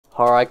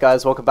Alright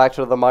guys, welcome back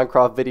to another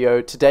Minecraft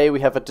video. Today we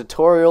have a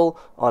tutorial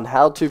on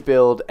how to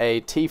build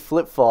a T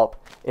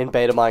flip-flop in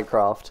beta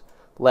Minecraft.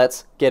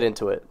 Let's get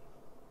into it.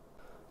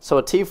 So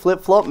a T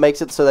flip-flop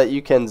makes it so that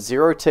you can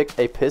zero tick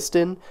a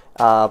piston,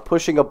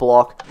 pushing a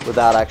block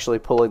without actually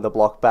pulling the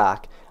block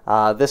back.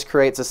 This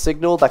creates a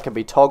signal that can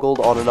be toggled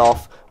on and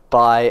off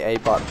by a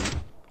button.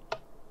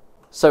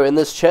 So in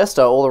this chest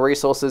are all the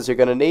resources you're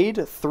going to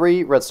need: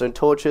 3 redstone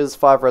torches,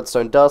 5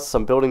 redstone dust,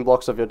 some building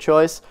blocks of your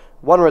choice,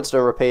 1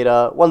 redstone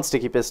repeater, 1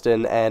 sticky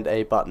piston, and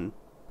a button.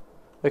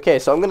 Okay,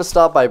 so I'm going to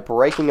start by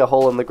breaking a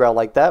hole in the ground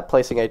like that,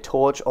 placing a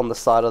torch on the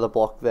side of the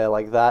block there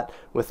like that,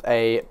 with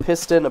a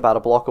piston about a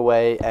block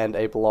away and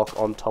a block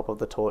on top of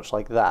the torch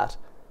like that.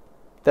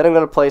 Then I'm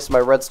going to place my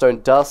redstone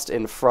dust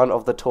in front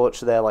of the torch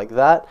there like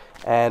that,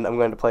 and I'm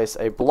going to place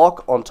a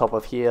block on top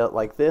of here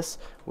like this,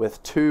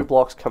 with 2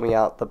 blocks coming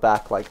out the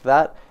back like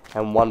that,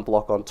 and 1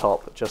 block on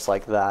top just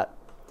like that.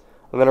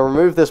 I'm going to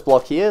remove this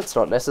block here, it's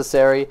not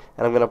necessary,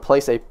 and I'm going to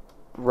place a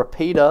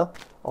repeater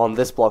on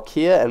this block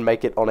here and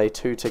make it on a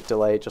 2-tick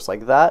delay just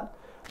like that.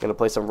 I'm going to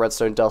place some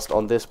redstone dust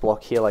on this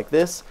block here like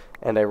this,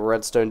 and a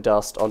redstone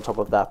dust on top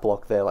of that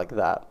block there like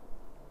that.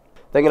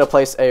 Then I'm going to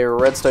place a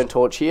redstone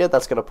torch here,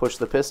 that's going to push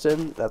the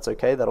piston, that's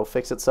okay, that'll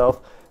fix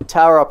itself.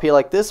 Tower up here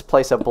like this,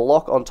 place a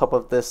block on top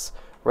of this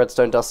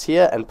redstone dust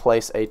here, and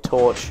place a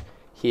torch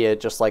here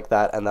just like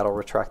that, and that'll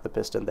retract the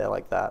piston there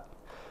like that.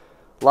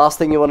 Last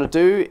thing you want to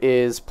do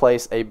is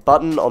place a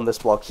button on this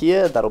block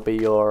here, that'll be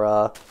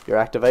your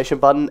activation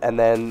button, and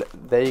then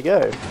there you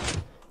go.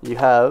 You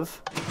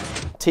have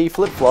T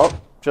flip-flop,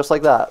 just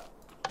like that.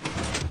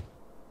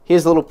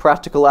 Here's a little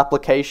practical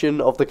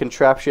application of the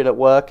contraption at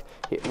work.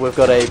 We've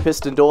got a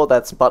piston door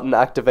that's button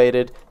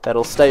activated,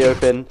 that'll stay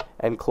open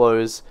and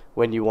close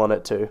when you want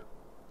it to.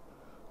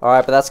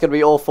 Alright, but that's going to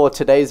be all for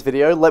today's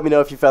video. Let me know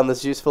if you found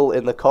this useful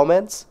in the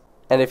comments.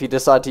 And if you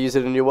decide to use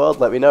it in your world,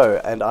 let me know.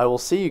 And I will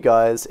see you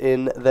guys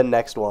in the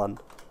next one.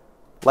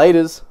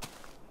 Laters!